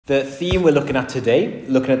The theme we're looking at today,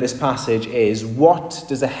 looking at this passage, is what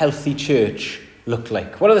does a healthy church look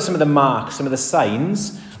like? What are some of the marks, some of the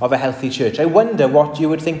signs of a healthy church? I wonder what you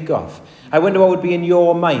would think of. I wonder what would be in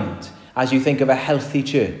your mind as you think of a healthy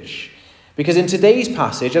church. Because in today's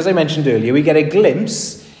passage, as I mentioned earlier, we get a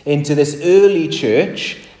glimpse into this early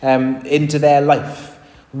church, into their life.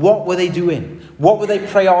 What were they doing? What were their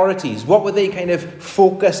priorities? What were they kind of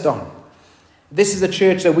focused on? This is a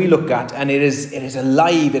church that we look at, and it is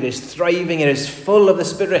alive, it is thriving, it is full of the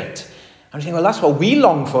Spirit. I'm thinking, well, that's what we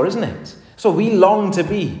long for, isn't it? So we long to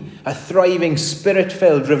be a thriving,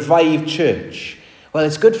 Spirit-filled, revived church. Well,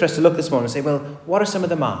 it's good for us to look this morning and say, well, what are some of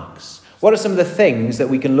the marks? What are some of the things that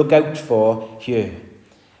we can look out for here?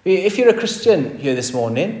 If you're a Christian here this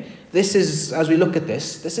morning, this is, as we look at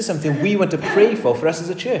this is something we want to pray for us as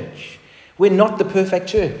a church. We're not the perfect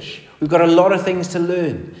church. We've got a lot of things to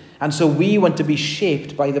learn. And so we want to be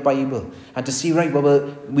shaped by the Bible and to see, right,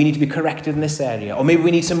 well, we need to be corrected in this area. Or maybe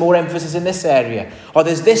we need some more emphasis in this area. Or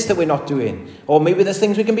there's this that we're not doing. Or maybe there's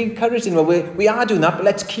things we can be encouraged in. Well, we are doing that, but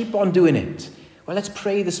let's keep on doing it. Well, let's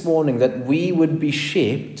pray this morning that we would be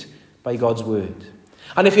shaped by God's word.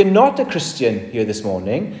 And if you're not a Christian here this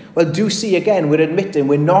morning, well, do see again, we're admitting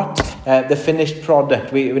we're not the finished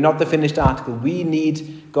product. We're not the finished article. We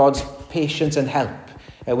need God's patience and help.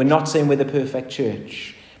 We're not saying we're the perfect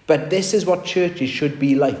church. But this is what churches should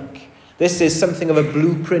be like. This is something of a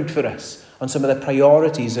blueprint for us on some of the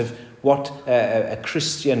priorities of what a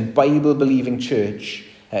Christian, Bible-believing church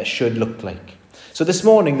should look like. So this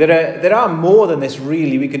morning, there are more than this,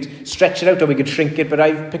 really. We could stretch it out or we could shrink it, but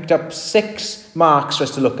I've picked up 6 marks for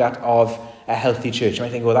us to look at of a healthy church. You might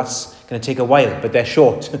think, well, that's going to take a while, but they're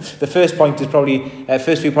short. The first point is probably,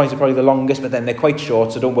 first few points are probably the longest, but then they're quite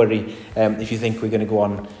short, so don't worry if you think we're going to go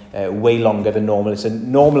on way longer than normal. It's a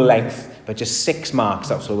normal length, but just 6 marks,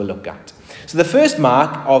 that's what we'll look at. So the first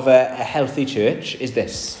mark of a healthy church is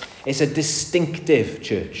this. It's a distinctive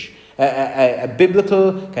church. A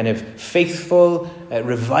biblical, kind of faithful,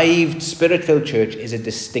 revived, Spirit-filled church is a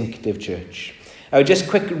distinctive church. Just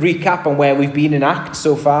quick recap on where we've been in Acts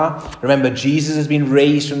so far. Remember, Jesus has been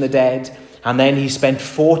raised from the dead, and then he spent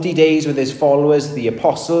 40 days with his followers, the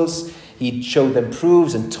apostles. He showed them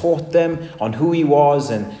proofs and taught them on who he was,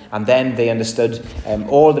 and then they understood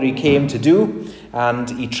all that he came to do, and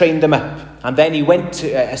he trained them up. And then he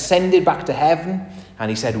ascended back to heaven, and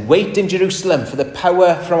he said, wait in Jerusalem for the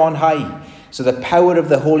power from on high. So the power of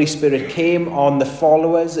the Holy Spirit came on the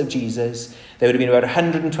followers of Jesus. There would have been about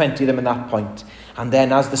 120 of them at that point. And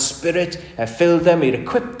then as the Spirit filled them, he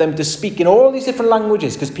equipped them to speak in all these different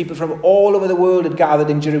languages, because people from all over the world had gathered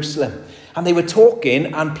in Jerusalem. And they were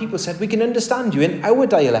talking, and people said, we can understand you in our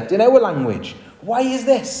dialect, in our language. Why is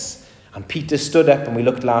this? And Peter stood up, and we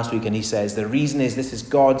looked last week, and he says, the reason is this is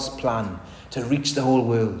God's plan to reach the whole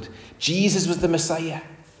world. Jesus was the Messiah,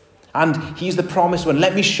 and he's the promised one.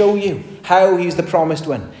 Let me show you how he's the promised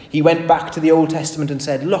one. He went back to the Old Testament and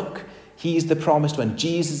said, look, he's the promised one.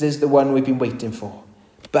 Jesus is the one we've been waiting for.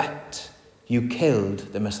 But you killed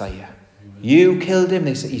the Messiah. You killed him,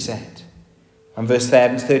 he said. And verse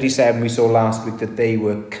 37, we saw last week that they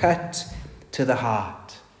were cut to the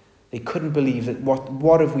heart. They couldn't believe that.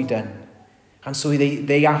 What have we done? And so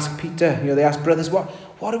they asked Peter, they asked brothers,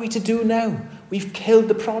 what are we to do now? We've killed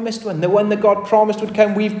the promised one. The one that God promised would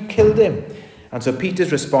come, we've killed him. And so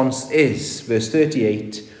Peter's response is, verse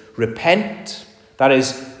 38, repent. That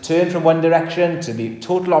is, turn from one direction to the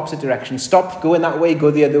total opposite direction. Stop going that way,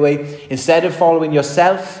 go the other way. Instead of following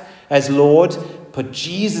yourself as Lord, put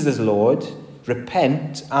Jesus as Lord.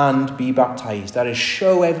 Repent and be baptized. That is,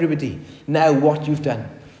 show everybody now what you've done.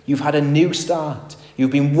 You've had a new start.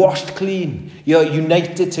 You've been washed clean. You're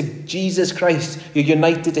united to Jesus Christ. You're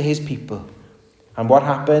united to his people. And what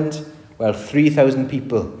happened? Well, 3,000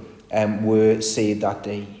 people were saved that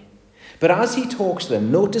day. But as he talks to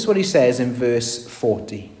them, notice what he says in verse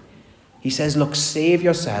 40. He says, look, save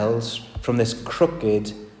yourselves from this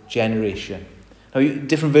crooked generation. Now,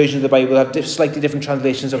 different versions of the Bible have slightly different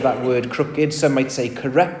translations of that word crooked. Some might say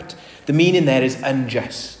corrupt. The meaning there is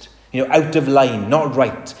unjust. Out of line, not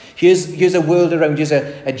right. Here's a world around, here's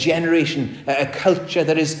a generation, a culture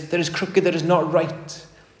that is crooked, that is not right,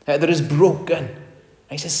 that is broken. And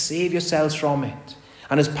he says, save yourselves from it.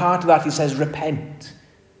 And as part of that, he says, repent.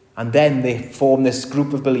 And then they form this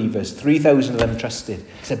group of believers. 3,000 of them trusted.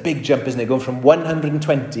 It's a big jump, isn't it? Going from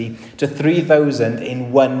 120 to 3,000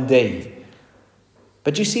 in one day.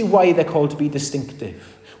 But do you see why they're called to be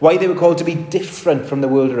distinctive? Why they were called to be different from the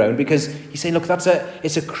world around? Because he's saying, look,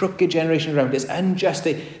 it's a crooked generation around. It's unjust.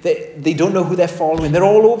 They don't know who they're following. They're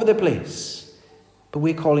all over the place. But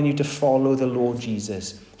we're calling you to follow the Lord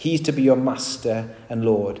Jesus. He's to be your master and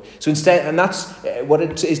Lord. So instead, and that's what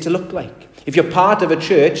it is to look like. If you're part of a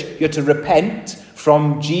church, you're to repent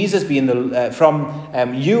from Jesus being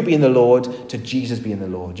you being the Lord to Jesus being the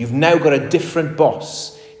Lord. You've now got a different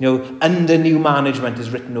boss. Under new management is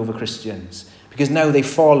written over Christians because now they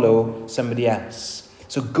follow somebody else.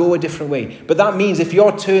 So go a different way. But that means if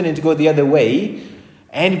you're turning to go the other way,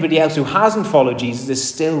 anybody else who hasn't followed Jesus is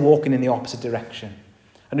still walking in the opposite direction.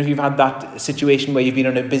 I don't know if you've had that situation where you've been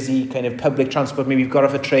on a busy kind of public transport, maybe you've got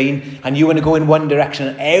off a train and you want to go in one direction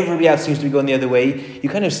and everybody else seems to be going the other way. You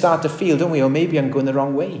kind of start to feel, don't we, or maybe I'm going the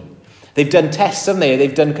wrong way. They've done tests, haven't they?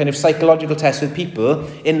 They've done kind of psychological tests with people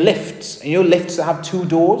in lifts. And lifts that have 2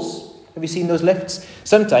 doors. Have you seen those lifts?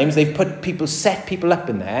 Sometimes they've set people up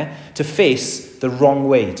in there to face the wrong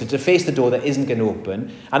way, to face the door that isn't going to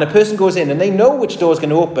open. And a person goes in and they know which door is going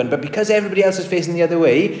to open, but because everybody else is facing the other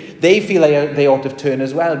way, they feel like they ought to turn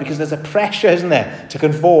as well, because there's a pressure, isn't there, to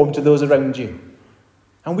conform to those around you.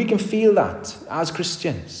 And we can feel that as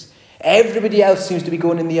Christians. Everybody else seems to be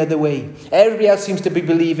going in the other way. Everybody else seems to be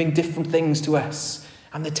believing different things to us.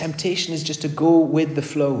 And the temptation is just to go with the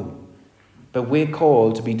flow. But we're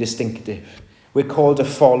called to be distinctive. We're called to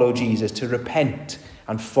follow Jesus, to repent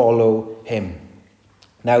and follow him.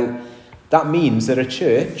 Now, that means that a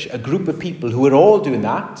church, a group of people who are all doing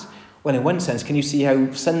that, well, in one sense, can you see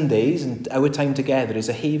how Sundays and our time together is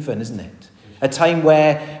a haven, isn't it? A time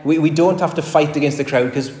where we don't have to fight against the crowd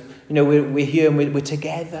because, we're here and we're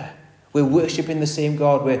together. We're worshipping the same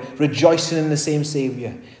God. We're rejoicing in the same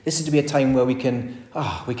Saviour. This is to be a time where we can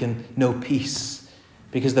know peace.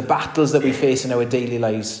 Because the battles that we face in our daily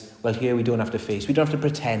lives, well, here we don't have to face. We don't have to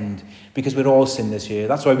pretend because we're all sinners here.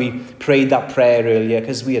 That's why we prayed that prayer earlier,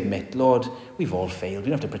 because we admit, Lord, we've all failed. We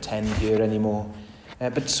don't have to pretend here anymore.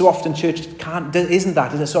 But so often church isn't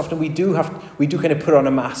it? So often we do kind of put on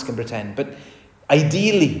a mask and pretend. But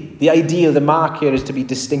ideally, the mark here is to be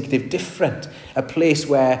distinctive, different. A place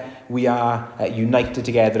where we are united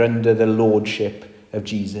together under the lordship of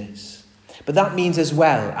Jesus. But that means as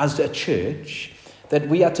well, as a church, that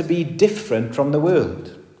we are to be different from the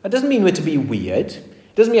world. That doesn't mean we're to be weird.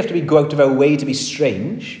 It doesn't mean we have to go out of our way to be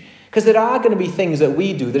strange. Because there are going to be things that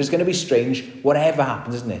we do that is going to be strange whatever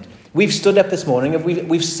happens, isn't it? We've stood up this morning and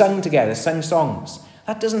we've sung together, sung songs.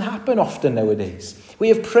 That doesn't happen often nowadays. We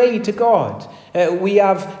have prayed to God. We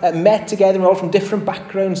have met together. We're all from different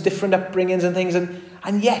backgrounds, different upbringings and things.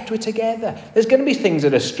 And yet we're together. There's going to be things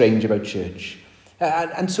that are strange about church.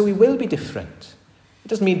 And so we will be different. It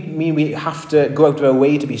doesn't mean we have to go out of our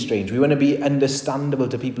way to be strange. We want to be understandable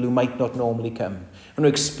to people who might not normally come. We want to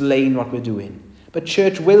explain what we're doing. But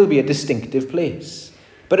church will be a distinctive place.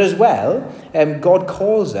 But as well, God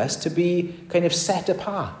calls us to be kind of set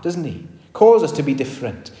apart, doesn't he? Calls us to be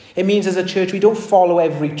different. It means as a church we don't follow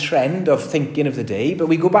every trend of thinking of the day, but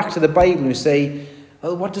we go back to the Bible and we say,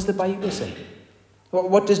 well, what does the Bible say?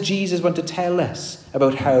 What does Jesus want to tell us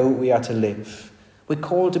about how we are to live? We're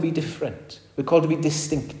called to be different. We're called to be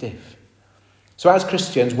distinctive. So as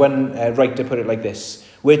Christians, one writer put it like this: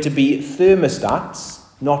 we're to be thermostats,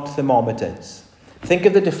 not thermometers. Think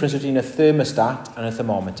of the difference between a thermostat and a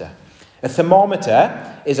thermometer. A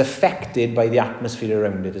thermometer is affected by the atmosphere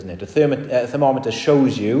around it, isn't it? A thermometer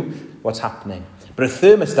shows you what's happening. But a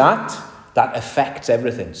thermostat, that affects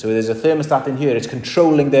everything. So there's a thermostat in here, it's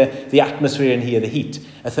controlling the atmosphere in here, the heat.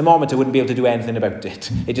 A thermometer wouldn't be able to do anything about it.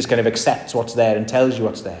 It just kind of accepts what's there and tells you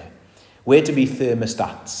what's there. We're to be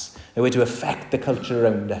thermostats. We're to affect the culture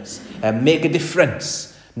around us and make a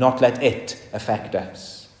difference, not let it affect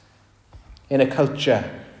us. In a culture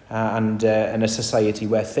and in a society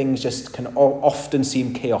where things just can often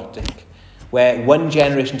seem chaotic, where one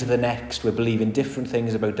generation to the next we're believing different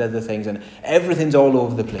things about other things and everything's all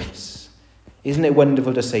over the place. Isn't it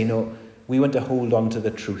wonderful to say, no, we want to hold on to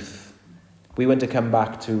the truth. We want to come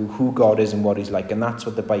back to who God is and what he's like, and that's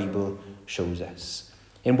what the Bible shows us.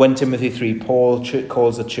 In 1 Timothy 3, Paul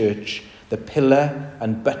calls the church the pillar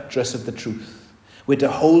and buttress of the truth. We're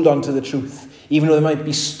to hold on to the truth. Even though there might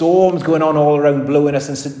be storms going on all around, blowing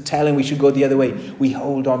us and telling we should go the other way, we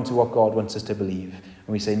hold on to what God wants us to believe. And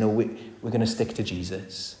we say, no, we're going to stick to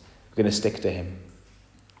Jesus. We're going to stick to him.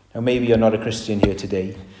 Now, maybe you're not a Christian here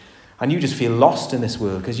today, and you just feel lost in this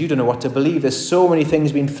world because you don't know what to believe. There's so many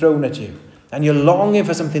things being thrown at you, and you're longing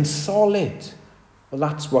for something solid. Well,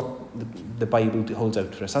 that's what the Bible holds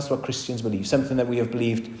out for us. That's what Christians believe, something that we have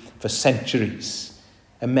believed for centuries.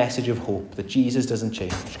 A message of hope that Jesus doesn't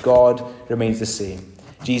change. God remains the same.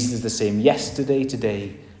 Jesus is the same yesterday,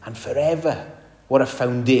 today, and forever. What a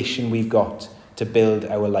foundation we've got to build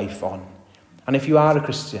our life on. And if you are a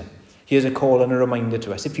Christian, Here's a call and a reminder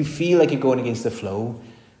to us. If you feel like you're going against the flow,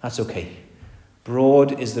 that's okay.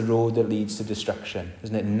 Broad is the road that leads to destruction,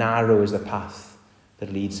 isn't it? Narrow is the path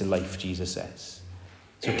that leads to life, Jesus says.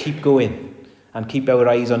 So keep going and keep our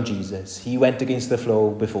eyes on Jesus. He went against the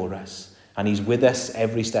flow before us, and he's with us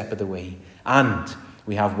every step of the way. And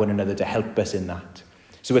we have one another to help us in that.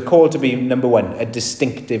 So we're called to be, number one, a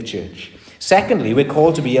distinctive church. Secondly, we're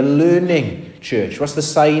called to be a learning church. What's the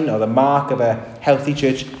sign or the mark of a healthy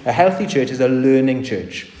church? A healthy church is a learning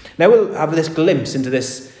church. Now we'll have this glimpse into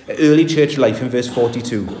this early church life in verse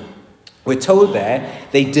 42. We're told there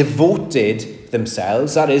they devoted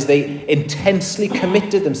themselves, that is, they intensely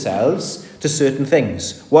committed themselves to certain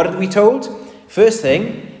things. What are we told? First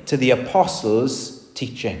thing, to the apostles'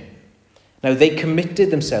 teaching. Now they committed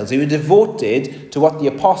themselves, they were devoted to what the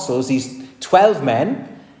apostles, these 12 men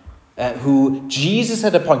who Jesus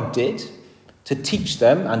had appointed to teach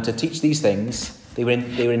them and to teach these things, they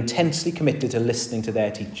were intensely committed to listening to their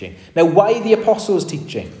teaching. Now why the apostles'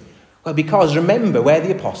 teaching? Well, because remember where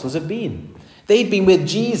the apostles had been. They'd been with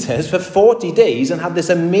Jesus for 40 days and had this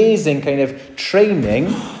amazing kind of training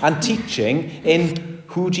and teaching in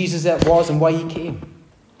who Jesus was and why he came.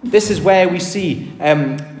 This is where we see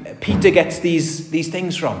Peter gets these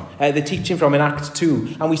things from, the teaching from in Acts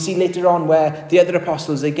 2. And we see later on where the other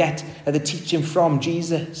apostles, they get the teaching from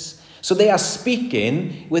Jesus. So they are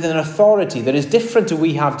speaking with an authority that is different to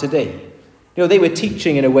we have today. You know, they were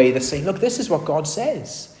teaching in a way that's saying, look, this is what God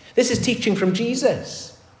says. This is teaching from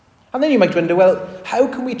Jesus. And then you might wonder, well, how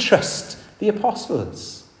can we trust the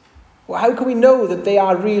apostles? Well, how can we know that they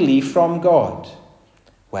are really from God?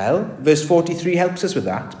 Well, verse 43 helps us with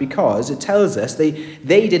that because it tells us they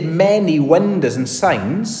did many wonders and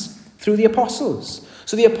signs through the apostles.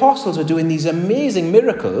 So the apostles were doing these amazing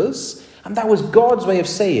miracles, and that was God's way of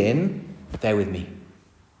saying, they're with me.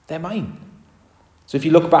 They're mine. So if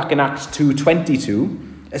you look back in Acts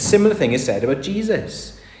 2:22, a similar thing is said about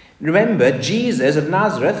Jesus. Remember, Jesus of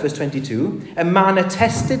Nazareth, verse 22, a man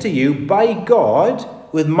attested to you by God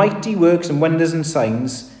with mighty works and wonders and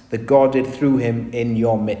signs that God did through him in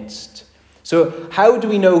your midst. So how do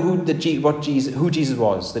we know who Jesus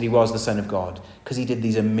was, that he was the Son of God? Because he did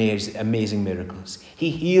these amazing miracles.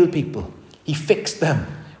 He healed people. He fixed them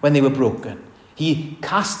when they were broken. He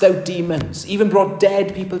cast out demons, even brought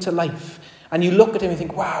dead people to life. And you look at him and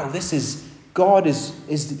think, wow, God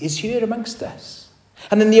is here amongst us.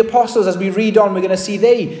 And then the apostles, as we read on, we're going to see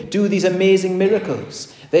they do these amazing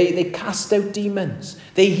miracles. They cast out demons.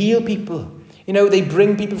 They heal people. You know, they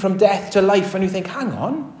bring people from death to life, and you think, hang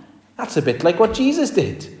on, that's a bit like what Jesus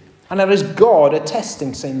did. And there is God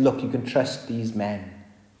attesting, saying, look, you can trust these men.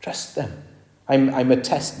 Trust them. I'm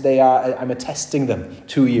attesting them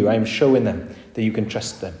to you. I'm showing them that you can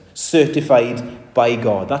trust them. Certified by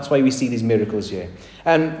God. That's why we see these miracles here.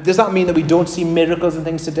 Does that mean that we don't see miracles and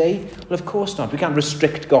things today? Well, of course not. We can't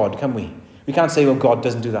restrict God, can we? We can't say, well, God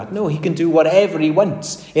doesn't do that. No, he can do whatever he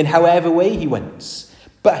wants, in however way he wants.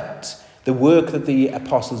 But the work that the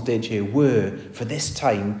apostles did here were, for this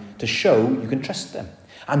time, to show you can trust them.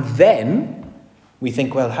 And then we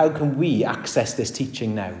think, well, how can we access this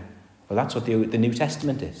teaching now? Well, that's what the New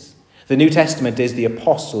Testament is. The New Testament is the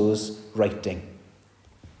apostles' writing.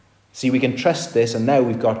 See, we can trust this, and now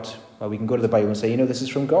we can go to the Bible and say, this is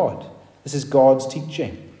from God. This is God's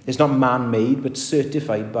teaching. It's not man-made, but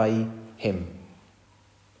certified by him.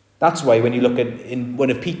 That's why when you look at in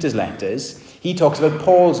one of Peter's letters, he talks about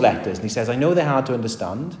Paul's letters, and he says, I know they're hard to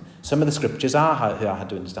understand. Some of the scriptures are hard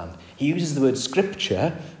to understand. He uses the word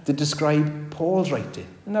scripture to describe Paul's writing.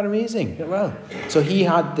 Isn't that amazing? Well, so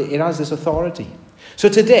it has this authority. So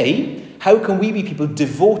today, how can we be people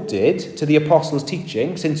devoted to the apostles'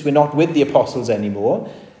 teaching, since we're not with the apostles anymore?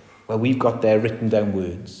 Well, we've got their written down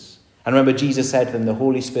words. And remember, Jesus said to them, the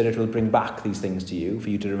Holy Spirit will bring back these things to you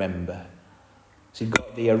for you to remember. So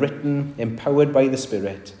they are written, empowered by the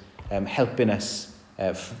Spirit, helping us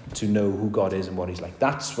to know who God is and what he's like.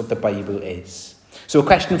 That's what the Bible is. So a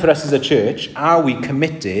question for us as a church, are we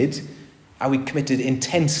intensely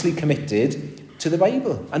committed to the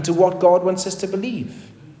Bible and to what God wants us to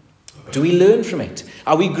believe? Do we learn from it?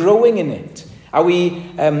 Are we growing in it?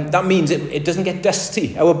 That means it doesn't get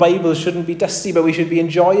dusty. Our Bibles shouldn't be dusty, but we should be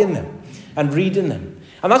enjoying them and reading them.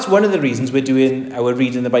 And that's one of the reasons we're doing our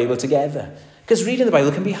reading the Bible together. Because reading the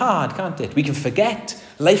Bible can be hard, can't it? We can forget.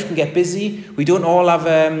 Life can get busy. We don't all have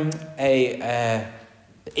a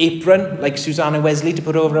apron like Susanna Wesley to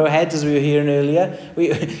put over our heads, as we were hearing earlier.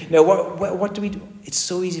 What do we do? It's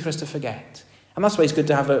so easy for us to forget. And that's why it's good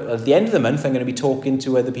to have, at the end of the month, I'm going to be talking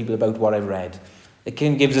to other people about what I've read. It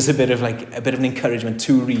gives us a bit of an encouragement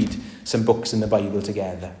to read some books in the Bible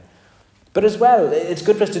together. But as well, it's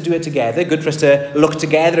good for us to do it together, good for us to look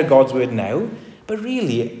together at God's word now, but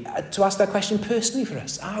really to ask that question personally for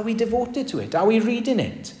us. Are we devoted to it? Are we reading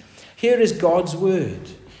it? Here is God's word.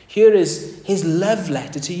 Here is his love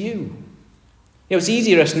letter to you. It's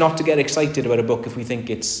easier for us not to get excited about a book if we think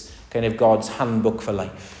it's kind of God's handbook for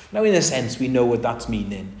life. Now, in a sense, we know what that's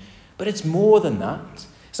meaning. But it's more than that.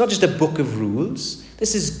 It's not just a book of rules.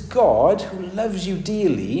 This is God who loves you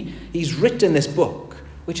dearly. He's written this book,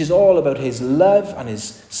 which is all about his love and his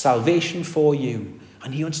salvation for you.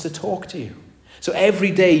 And he wants to talk to you. So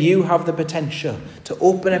every day you have the potential to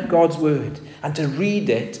open up God's word and to read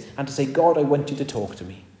it and to say, God, I want you to talk to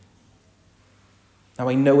me. Now,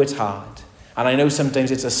 I know it's hard. And I know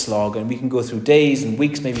sometimes it's a slog, and we can go through days and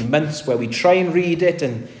weeks, maybe months, where we try and read it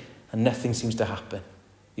and nothing seems to happen.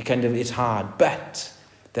 It's hard. But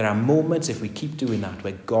there are moments, if we keep doing that,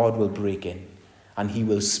 where God will break in and he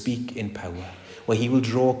will speak in power, where he will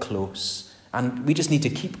draw close. And we just need to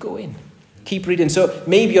keep going. Keep reading. So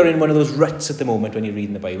maybe you're in one of those ruts at the moment when you're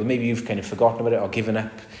reading the Bible. Maybe you've kind of forgotten about it or given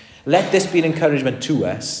up. Let this be an encouragement to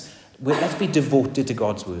us. Let's be devoted to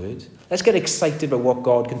God's word. Let's get excited about what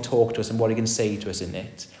God can talk to us and what he can say to us in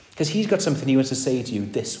it. Because he's got something he wants to say to you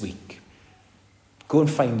this week. Go and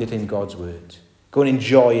find it in God's word. Go and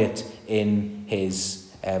enjoy it in his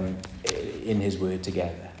word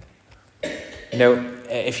together.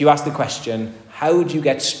 If you ask the question, how do you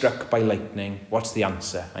get struck by lightning? What's the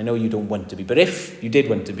answer? I know you don't want to be, but if you did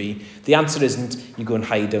want to be, the answer isn't you go and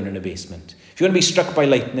hide down in a basement. If you want to be struck by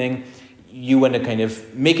lightning, you want to kind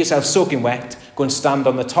of make yourself soaking wet, go and stand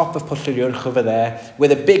on the top of Pwll Llywelyn over there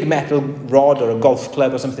with a big metal rod or a golf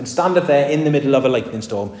club or something, stand up there in the middle of a lightning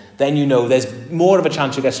storm, then you know there's more of a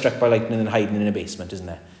chance you'll get struck by lightning than hiding in a basement, isn't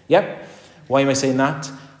there? Yep. Why am I saying that?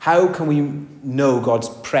 How can we know God's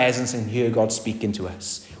presence and hear God speaking to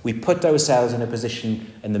us? We put ourselves in a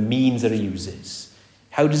position and the means that he uses.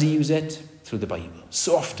 How does he use it? Through the Bible.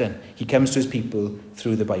 So often he comes to his people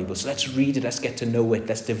through the Bible. So let's read it, let's get to know it,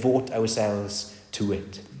 let's devote ourselves to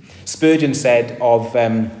it. Spurgeon said of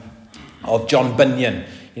John Bunyan,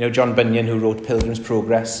 John Bunyan who wrote Pilgrim's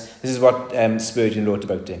Progress. This is what Spurgeon wrote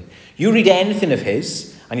about him. You read anything of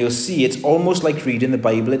his and you'll see it's almost like reading the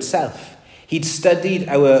Bible itself. He'd studied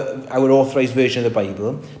our authorized version of the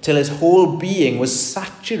Bible till his whole being was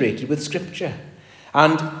saturated with scripture.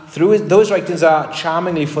 And those writings are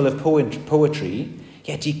charmingly full of poetry,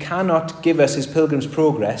 yet he cannot give us his Pilgrim's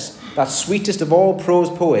Progress, that sweetest of all prose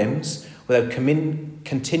poems, without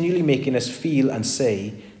continually making us feel and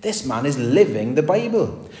say, this man is living the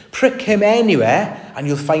Bible. Prick him anywhere and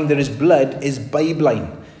you'll find that his blood is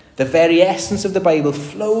Bibline. The very essence of the Bible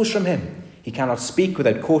flows from him. He cannot speak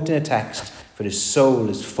without quoting a text, for his soul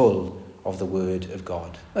is full of the word of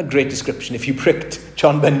God. A great description. If you pricked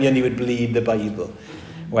John Bunyan, you would bleed the Bible.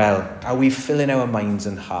 Well, are we filling our minds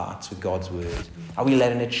and hearts with God's word? Are we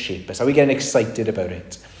letting it shape us? Are we getting excited about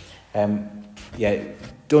it?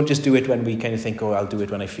 Don't just do it when we kind of think, I'll do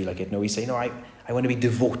it when I feel like it. No, we say, I want to be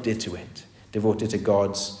devoted to it, devoted to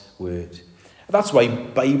God's word. That's why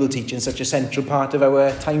Bible teaching is such a central part of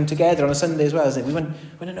our time together on a Sunday as well, isn't it? We want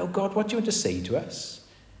to know, God, what do you want to say to us?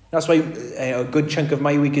 That's why a good chunk of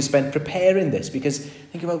my week is spent preparing this, because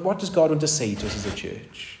think about what does God want to say to us as a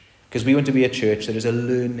church? Because we want to be a church that is a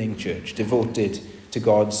learning church, devoted to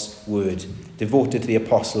God's word, devoted to the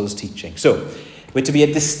apostles' teaching. So, we're to be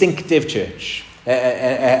a distinctive church.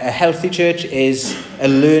 A healthy church is a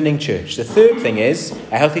learning church. The third thing is,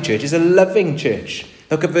 a healthy church is a loving church.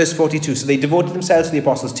 Look at verse 42. So they devoted themselves to the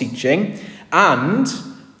apostles' teaching and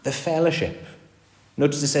the fellowship.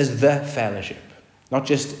 Notice it says the fellowship. Not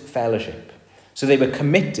just fellowship. So they were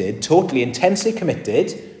committed, totally, intensely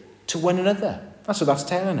committed to one another. That's what that's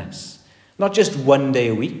telling us. Not just one day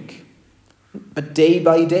a week, but day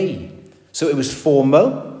by day. So it was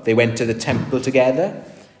formal. They went to the temple together.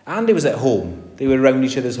 And it was at home. They were around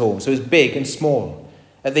each other's homes. So it was big and small.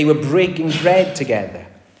 They were breaking bread together.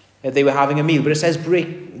 They were having a meal. But it says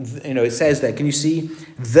it says there, can you see?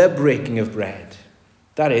 The breaking of bread.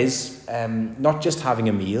 That is, not just having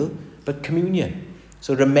a meal, but communion.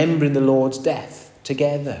 So remembering the Lord's death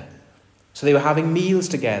together. So they were having meals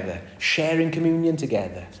together, sharing communion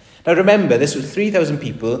together. Now remember, this was 3,000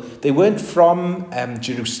 people. They weren't from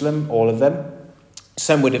Jerusalem, all of them.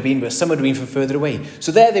 Some would have been, but some would have been from further away.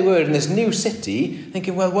 So there they were in this new city,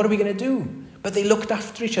 thinking, well, what are we going to do? But they looked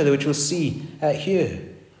after each other, which we'll see here.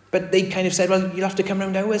 But they kind of said, well, you'll have to come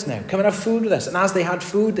round ours now. Come and have food with us. And as they had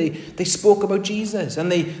food, they spoke about Jesus.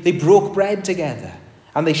 And they broke bread together.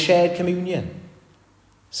 And they shared communion.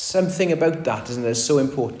 Something about that, isn't it, is so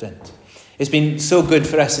important. It's been so good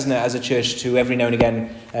for us, isn't it, as a church to every now and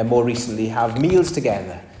again, more recently, have meals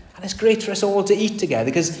together. And it's great for us all to eat together,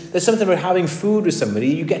 because there's something about having food with somebody.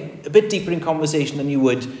 You get a bit deeper in conversation than you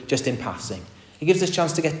would just in passing. It gives us a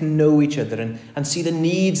chance to get to know each other and see the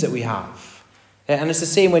needs that we have. And it's the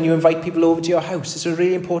same when you invite people over to your house. It's a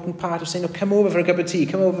really important part of saying, oh, come over for a cup of tea,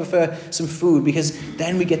 come over for some food, because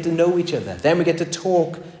then we get to know each other. Then we get to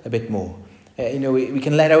talk a bit more. We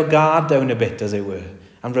can let our guard down a bit, as it were,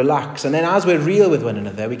 and relax. And then as we're real with one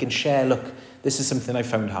another, we can share, look, this is something I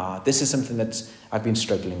found hard. This is something that I've been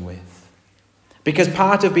struggling with. Because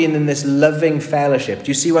part of being in this loving fellowship, do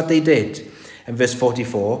you see what they did? In verse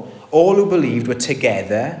 44, all who believed were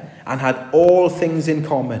together and had all things in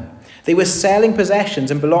common. They were selling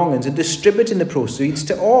possessions and belongings and distributing the proceeds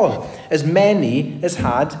to all, as many as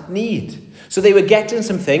had need. So they were getting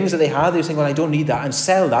some things that they had. They were saying, well, I don't need that, and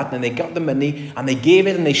sell that. And then they got the money and they gave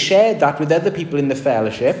it and they shared that with other people in the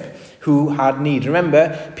fellowship who had need.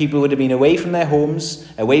 Remember, people would have been away from their homes,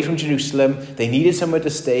 away from Jerusalem. They needed somewhere to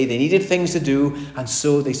stay. They needed things to do. And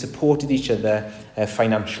so they supported each other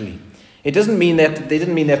financially. It doesn't mean that they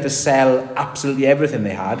didn't mean they had to sell absolutely everything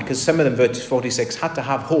they had, because some of them, verse 46, had to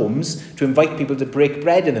have homes to invite people to break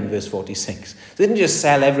bread in them, verse 46. They didn't just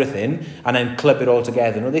sell everything and then club it all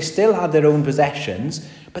together. No, they still had their own possessions,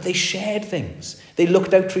 but they shared things. They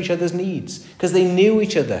looked out for each other's needs because they knew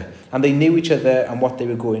each other, and they knew each other and what they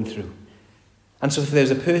were going through. And so if there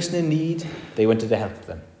was a person in need, they wanted to help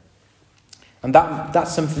them. And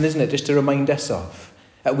that's something, isn't it, just to remind us of.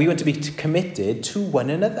 We want to be committed to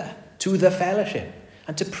one another, to the fellowship,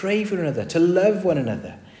 and to pray for one another, to love one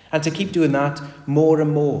another, and to keep doing that more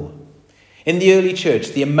and more. In the early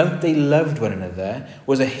church, the amount they loved one another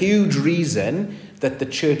was a huge reason that the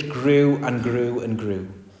church grew and grew and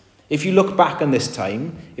grew. If you look back on this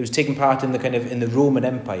time, it was taking part in the Roman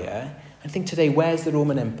Empire. And think today, where's the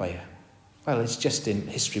Roman Empire? Well, it's just in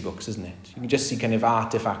history books, isn't it? You can just see kind of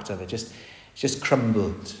artifacts of it. It's just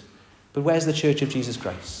crumbled. But where's the Church of Jesus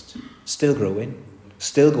Christ? Still growing,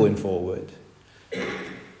 still going forward.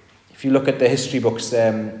 If you look at the history books,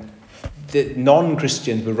 the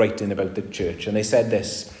non-Christians were writing about the church, and they said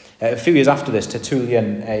this. A few years after this,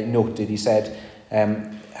 Tertullian noted, he said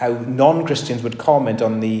how non-Christians would comment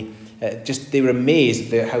on they were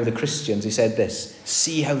amazed at how the Christians, he said this,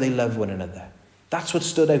 see how they love one another. That's what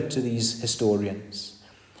stood out to these historians.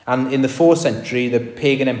 And in the 4th century, the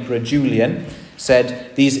pagan emperor Julian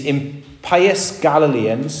said, these impious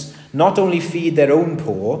Galileans not only feed their own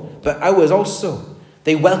poor, but ours also.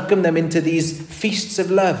 They welcome them into these feasts of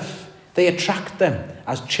love. They attract them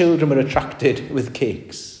as children were attracted with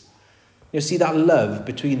cakes. You see, that love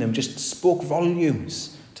between them just spoke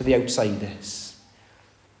volumes to the outsiders.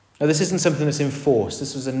 Now, this isn't something that's enforced.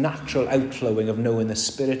 This was a natural outflowing of knowing the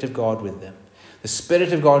Spirit of God with them. The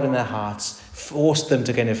Spirit of God in their hearts forced them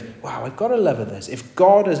to wow, I've got to love others. If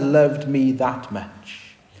God has loved me that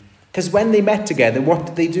much. Because when they met together, what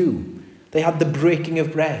did they do? They had the breaking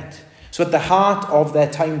of bread. So at the heart of their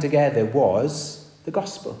time together was the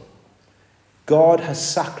gospel. God has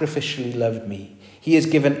sacrificially loved me. He has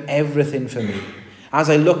given everything for me. As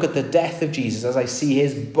I look at the death of Jesus, as I see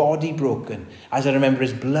his body broken, as I remember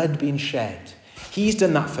his blood being shed, he's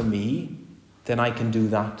done that for me, then I can do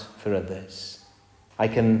that for others. I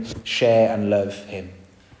can share and love him.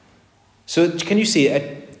 So can you see,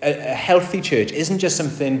 a healthy church isn't just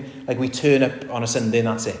something like we turn up on a Sunday and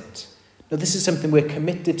that's it. No, this is something we're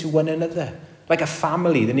committed to one another. Like a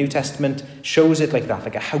family, the New Testament shows it like that,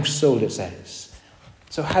 like a household, it says.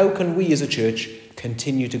 So how can we as a church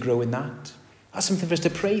continue to grow in that? That's something for us to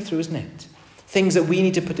pray through, isn't it? Things that we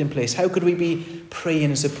need to put in place. How could we be praying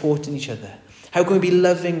and supporting each other? How can we be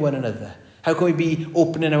loving one another? How can we be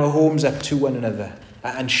opening our homes up to one another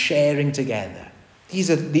and sharing together? This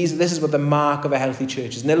is what the mark of a healthy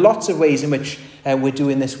church is. And there are lots of ways in which we're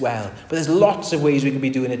doing this well. But there's lots of ways we can be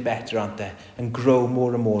doing it better, aren't there? And grow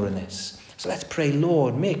more and more in this. So let's pray,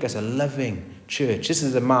 Lord, make us a loving church. This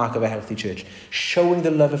is the mark of a healthy church. Showing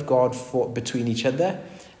the love of God between each other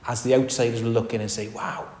as the outsiders will look in and say,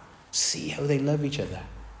 wow, see how they love each other.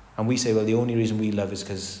 And we say, well, the only reason we love is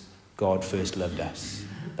because God first loved us.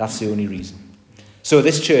 That's the only reason. So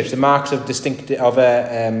this church, the marks of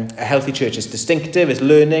a healthy church is distinctive, is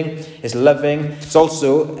learning, is loving. It's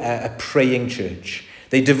also a praying church.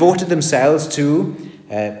 They devoted themselves to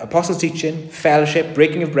apostles' teaching, fellowship,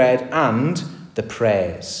 breaking of bread, and the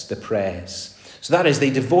prayers. So that is, they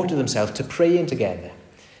devoted themselves to praying together.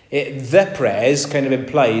 The prayers kind of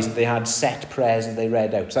implies that they had set prayers that they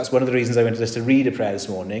read out. So that's one of the reasons I wanted us to read a prayer this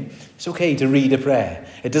morning. It's okay to read a prayer.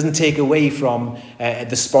 It doesn't take away from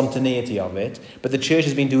the spontaneity of it, but the church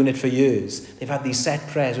has been doing it for years. They've had these set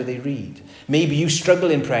prayers where they read. Maybe you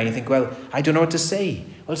struggle in prayer and you think, well, I don't know what to say.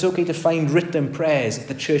 Well, it's okay to find written prayers that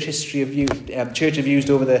the church have used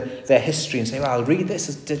over their history and say, well, I'll read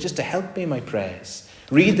this just to help me in my prayers.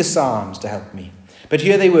 Read the Psalms to help me. But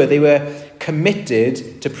here they were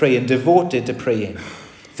committed to praying, devoted to praying.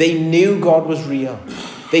 They knew God was real.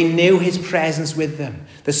 They knew his presence with them.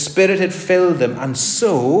 The Spirit had filled them, and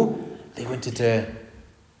so they wanted to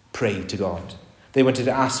pray to God. They wanted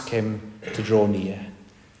to ask him to draw near.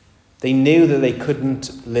 They knew that they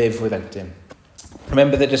couldn't live without him.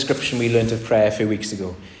 Remember the description we learned of prayer a few weeks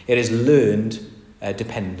ago. It is learned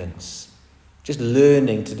dependence. Just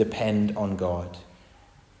learning to depend on God.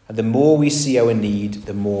 And the more we see our need,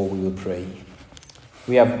 the more we will pray.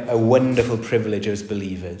 We have a wonderful privilege as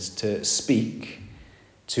believers to speak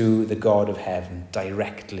to the God of heaven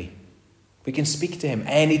directly. We can speak to him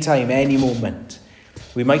anytime, any moment.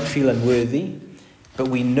 We might feel unworthy, but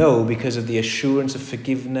we know because of the assurance of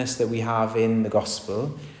forgiveness that we have in the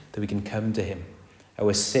gospel that we can come to him.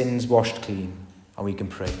 Our sins washed clean, and we can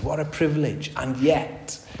pray. What a privilege. And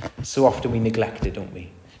yet, so often we neglect it, don't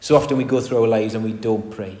we? So often we go through our lives and we don't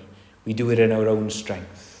pray. We do it in our own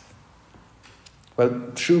strength.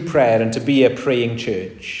 Well, true prayer, and to be a praying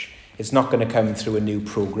church, it's not going to come through a new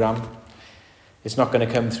program. It's not going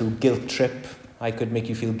to come through guilt trip. I could make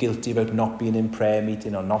you feel guilty about not being in prayer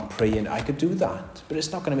meeting or not praying. I could do that, but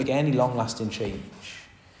it's not going to make any long-lasting change.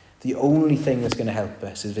 The only thing that's going to help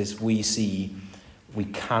us is if we see we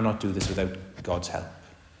cannot do this without God's help.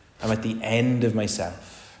 I'm at the end of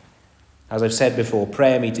myself. As I've said before,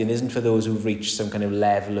 prayer meeting isn't for those who've reached some kind of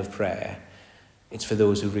level of prayer. It's for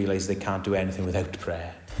those who realise they can't do anything without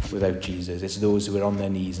prayer, without Jesus. It's those who are on their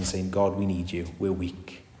knees and saying, God, we need you. We're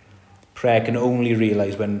weak. Prayer can only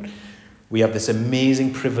realise when we have this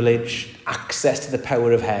amazing privilege, access to the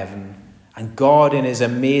power of heaven, and God in his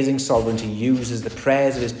amazing sovereignty uses the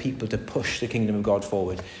prayers of his people to push the kingdom of God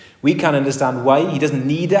forward. We can't understand why. He doesn't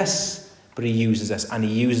need us, but he uses us, and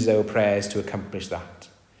he uses our prayers to accomplish that.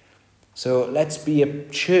 So let's be a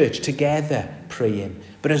church together praying.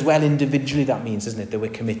 But as well individually that means, doesn't it, that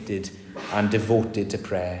we're committed and devoted to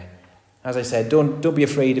prayer. As I said, don't be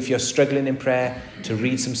afraid if you're struggling in prayer to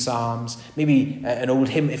read some psalms. Maybe an old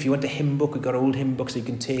hymn. If you want a hymn book, we've got old hymn books that you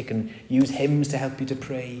can take and use hymns to help you to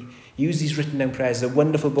pray. Use these written down prayers. There's a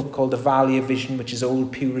wonderful book called The Valley of Vision, which is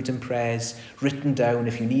old Puritan prayers written down.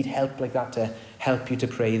 If you need help like that to help you to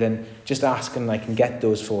pray, then just ask and I can get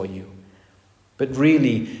those for you. But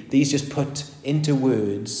really, these just put into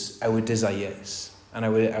words our desires and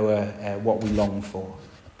our what we long for.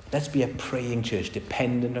 Let's be a praying church,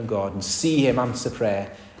 dependent on God, and see him answer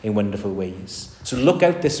prayer in wonderful ways. So look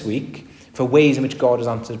out this week for ways in which God has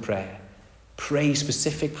answered prayer. Pray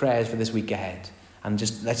specific prayers for this week ahead. And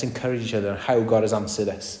just let's encourage each other on how God has answered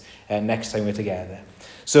us next time we're together.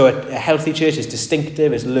 So a healthy church is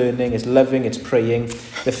distinctive, it's learning, it's loving, it's praying.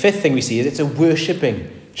 The fifth thing we see is it's a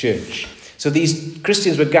worshipping church. So these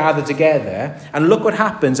Christians were gathered together, and look what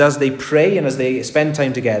happens as they pray and as they spend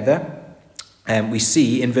time together. We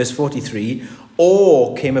see in verse 43,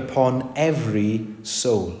 awe came upon every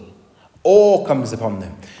soul. Awe comes upon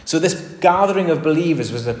them. So this gathering of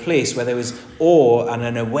believers was a place where there was awe and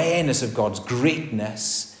an awareness of God's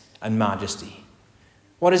greatness and majesty.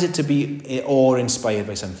 What is it to be awe-inspired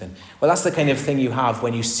by something? Well, that's the kind of thing you have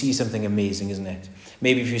when you see something amazing, isn't it?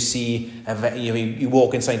 Maybe if you see, you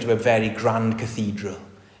walk inside to a very grand cathedral. You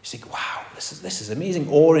think, wow, this is amazing,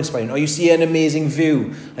 awe-inspiring. Or you see an amazing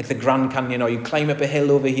view, like the Grand Canyon, or you climb up a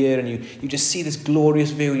hill over here and you just see this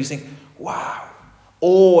glorious view and you think, wow,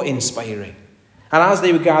 awe-inspiring. And as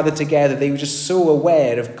they were gathered together, they were just so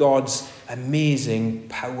aware of God's amazing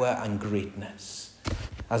power and greatness.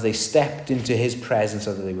 As they stepped into his presence,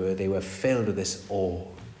 as they were filled with this awe.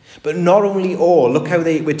 But not only awe, look how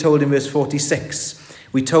we're told in verse 46.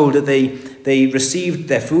 We're told that they received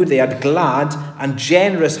their food, they had glad and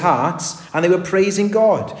generous hearts, and they were praising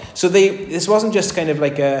God. So this wasn't just kind of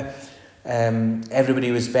like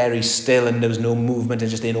everybody was very still and there was no movement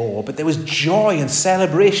and just in awe, but there was joy and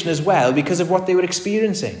celebration as well because of what they were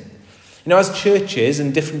experiencing. You know, as churches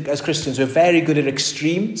and as Christians, we're very good at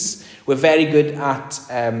extremes. We're very good at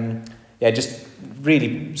just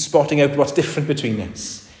really spotting out what's different between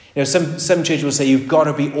us. You know, some churches will say you've got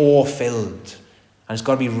to be awe-filled and it's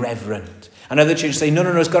got to be reverent. And other churches say, no,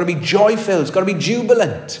 it's got to be joy-filled, it's got to be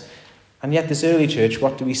jubilant. And yet this early church,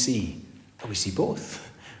 what do we see? Oh, we see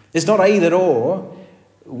both. It's not either or.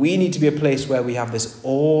 We need to be a place where we have this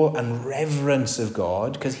awe and reverence of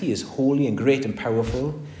God, because he is holy and great and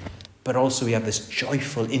powerful, but also we have this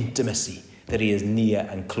joyful intimacy that he is near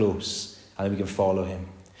and close, and that we can follow him.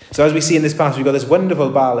 So as we see in this passage, we've got this wonderful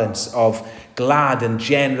balance of glad and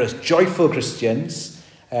generous, joyful Christians,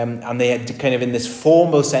 and they are kind of in this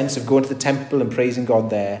formal sense of going to the temple and praising God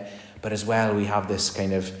there, but as well we have this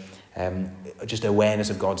kind of just awareness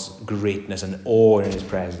of God's greatness and awe in his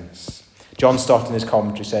presence. John Stott in his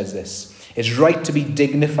commentary says this: "It's right to be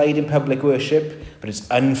dignified in public worship, but it's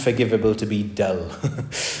unforgivable to be dull."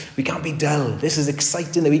 We can't be dull. This is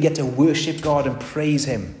exciting that we get to worship God and praise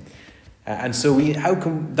him. And so how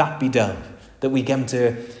can that be dull? That we come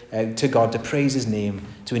to God to praise his name,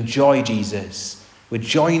 to enjoy Jesus. We're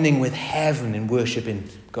joining with heaven in worshipping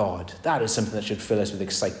God. That is something that should fill us with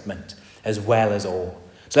excitement as well as awe.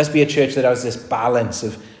 So let's be a church that has this balance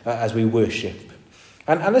of as we worship.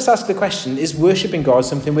 And let's ask the question, is worshipping God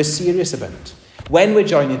something we're serious about? When we're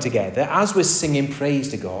joining together, as we're singing praise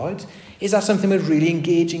to God, is that something we're really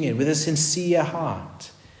engaging in with a sincere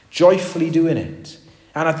heart, joyfully doing it,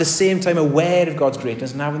 and at the same time aware of God's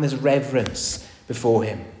greatness and having this reverence before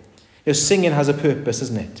him? Singing has a purpose,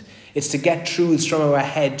 doesn't it? It's to get truths from our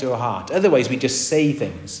head to our heart. Otherwise, we just say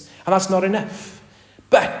things, and that's not enough.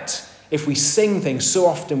 But if we sing things so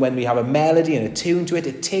often, when we have a melody and a tune to it,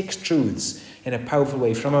 it takes truths in a powerful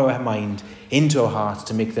way from our mind into our hearts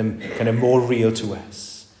to make them kind of more real to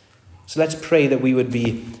us. So let's pray that we would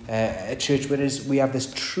be a church where we have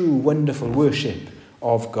this true, wonderful worship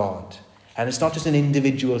of God. And it's not just an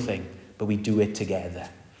individual thing, but we do it together.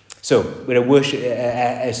 So we're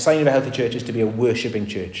a sign of a healthy church is to be a worshipping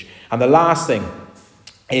church. And the last thing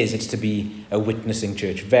is it's to be a witnessing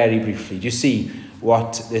church. Very briefly, do you see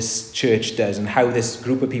what this church does and how this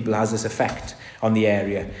group of people has this effect on the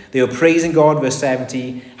area? They were praising God, verse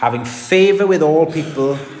 70, having favour with all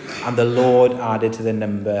people, and the Lord added to their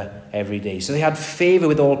number every day. So they had favour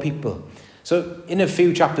with all people. So in a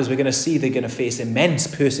few chapters we're going to see they're going to face immense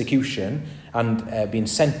persecution and being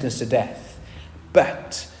sentenced to death.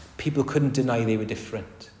 But people couldn't deny they were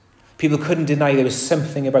different. People couldn't deny there was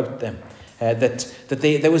something about them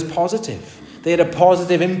there was positive. They had a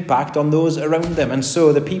positive impact on those around them. And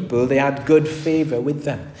so the people, they had good favour with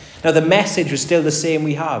them. Now the message was still the same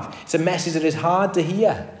we have. It's a message that is hard to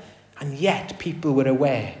hear. And yet people were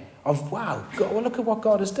aware of, wow, God, well, look at what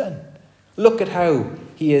God has done. Look at how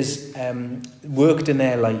he has worked in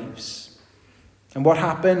their lives. And what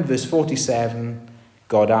happened? Verse 47,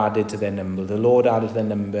 God added to their number. The Lord added to their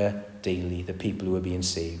number daily, the people who were being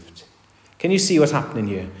saved. Can you see what's happening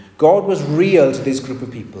here? God was real to this group of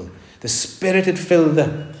people. The Spirit had filled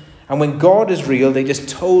them. And when God is real, they just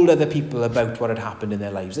told other people about what had happened in their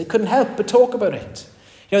lives. They couldn't help but talk about it.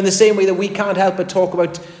 In the same way that we can't help but talk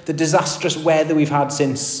about the disastrous weather we've had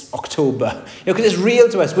since October. Because it's real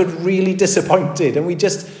to us. We're really disappointed. And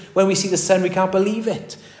when we see the sun, we can't believe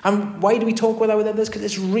it. And why do we talk about that with others? Because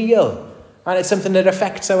it's real. And it's something that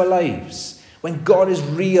affects our lives. When God is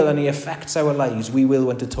real and he affects our lives, we will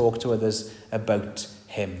want to talk to others about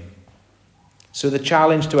him. So the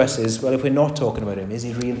challenge to us is, well, if we're not talking about him, is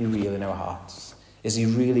he really real in our hearts? Is he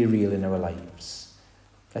really real in our lives?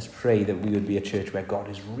 Let's pray that we would be a church where God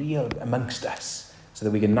is real amongst us, so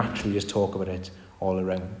that we can naturally just talk about it all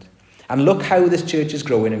around. And look how this church is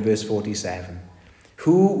growing in verse 47.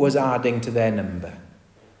 Who was adding to their number?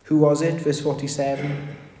 Who was it, verse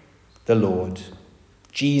 47? The Lord.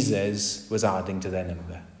 Jesus was adding to their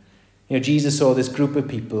number. Jesus saw this group of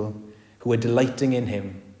people who were delighting in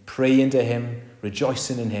him, praying to him,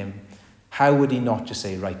 rejoicing in him. How would he not just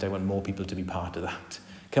say, right, I want more people to be part of that?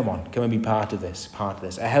 Come and be part of this,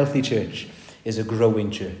 A healthy church is a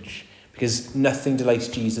growing church, because nothing delights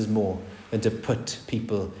Jesus more than to put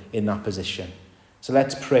people in that position. So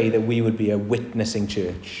let's pray that we would be a witnessing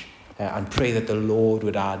church and pray that the Lord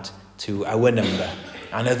would add to our number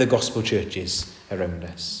and other gospel churches around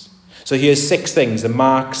us. So here's 6 things, the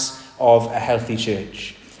marks of a healthy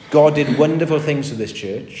church. God did wonderful things for this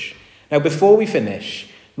church. Now, before we finish,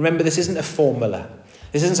 remember, this isn't a formula.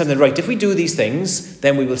 This isn't something, right, if we do these things,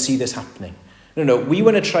 then we will see this happening. No, we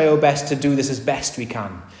want to try our best to do this as best we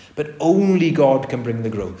can. But only God can bring the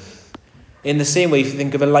growth. In the same way, if you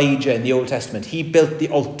think of Elijah in the Old Testament, he built the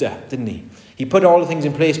altar, didn't he? He put all the things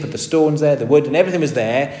in place, put the stones there, the wood, and everything was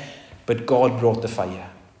there, but God brought the fire.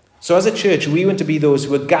 So as a church, we want to be those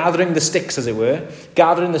who are gathering the sticks, as it were,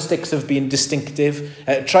 gathering the sticks of being distinctive,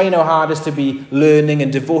 trying our hardest to be learning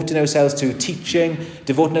and devoting ourselves to teaching,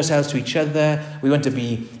 devoting ourselves to each other. We want to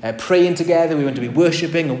be praying together. We want to be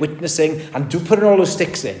worshipping and witnessing and putting all those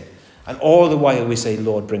sticks in. And all the while we say,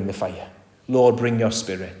 Lord, bring the fire. Lord, bring your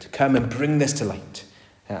Spirit. Come and bring this to light.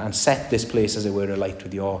 and set this place, as it were, alight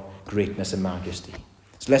with your greatness and majesty.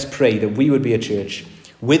 So let's pray that we would be a church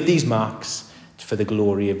with these marks for the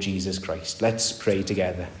glory of Jesus Christ. Let's pray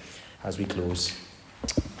together as we close.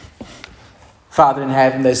 Father in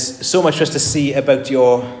heaven, there's so much for us to see about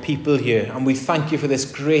your people here, and we thank you for this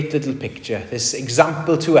great little picture, this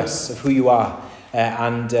example to us of who you are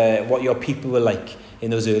and what your people were like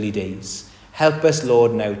in those early days. Help us,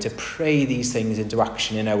 Lord, now to pray these things into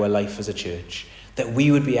action in our life as a church, that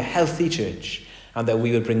we would be a healthy church and that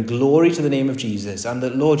we would bring glory to the name of Jesus, and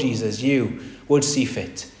that, Lord Jesus, you would see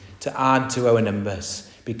fit to add to our numbers,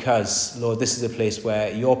 because, Lord, this is a place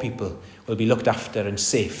where your people will be looked after and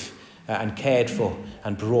safe and cared for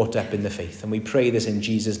and brought up in the faith. And we pray this in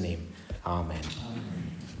Jesus' name. Amen.